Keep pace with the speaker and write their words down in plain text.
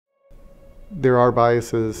There are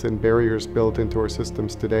biases and barriers built into our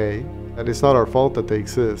systems today, and it's not our fault that they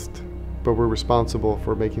exist, but we're responsible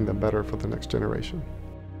for making them better for the next generation.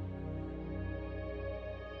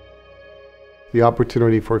 The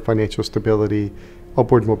opportunity for financial stability,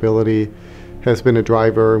 upward mobility, has been a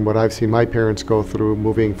driver in what I've seen my parents go through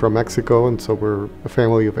moving from Mexico, and so we're a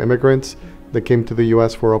family of immigrants that came to the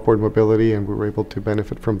US for upward mobility, and we were able to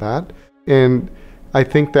benefit from that. And I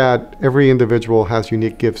think that every individual has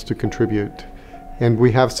unique gifts to contribute, and we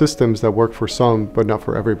have systems that work for some but not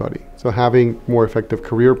for everybody. So having more effective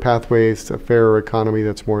career pathways, a fairer economy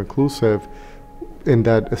that's more inclusive, and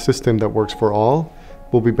that a system that works for all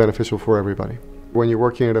will be beneficial for everybody. When you're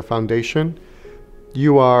working at a foundation,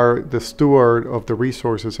 you are the steward of the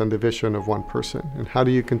resources and the vision of one person. And how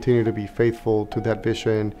do you continue to be faithful to that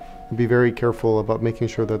vision and be very careful about making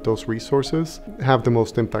sure that those resources have the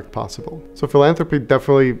most impact possible? So philanthropy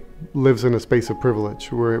definitely lives in a space of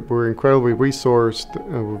privilege. We're incredibly resourced,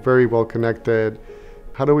 we're very well connected.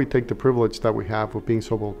 How do we take the privilege that we have of being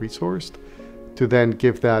so well resourced to then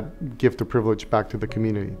give that gift of privilege back to the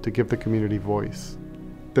community, to give the community voice?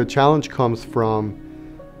 The challenge comes from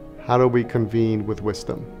how do we convene with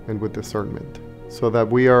wisdom and with discernment so that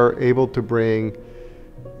we are able to bring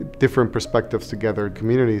different perspectives together.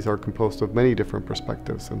 Communities are composed of many different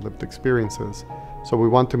perspectives and lived experiences. So we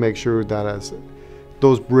want to make sure that as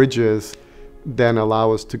those bridges then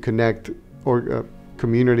allow us to connect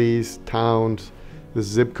communities, towns, the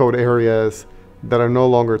zip code areas that are no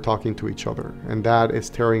longer talking to each other, and that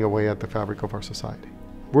is tearing away at the fabric of our society.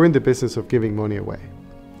 We're in the business of giving money away.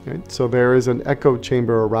 Right? So there is an echo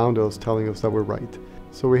chamber around us telling us that we're right.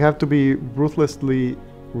 So we have to be ruthlessly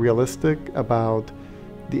realistic about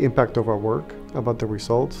the impact of our work, about the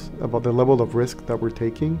results, about the level of risk that we're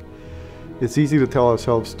taking. It's easy to tell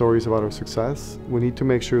ourselves stories about our success. We need to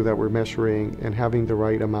make sure that we're measuring and having the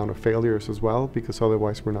right amount of failures as well, because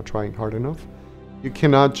otherwise we're not trying hard enough. You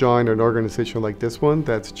cannot join an organization like this one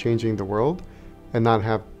that's changing the world and not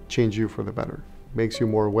have change you for the better. It makes you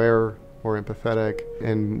more aware, more empathetic,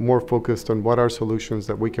 and more focused on what are solutions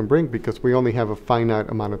that we can bring, because we only have a finite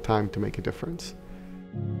amount of time to make a difference.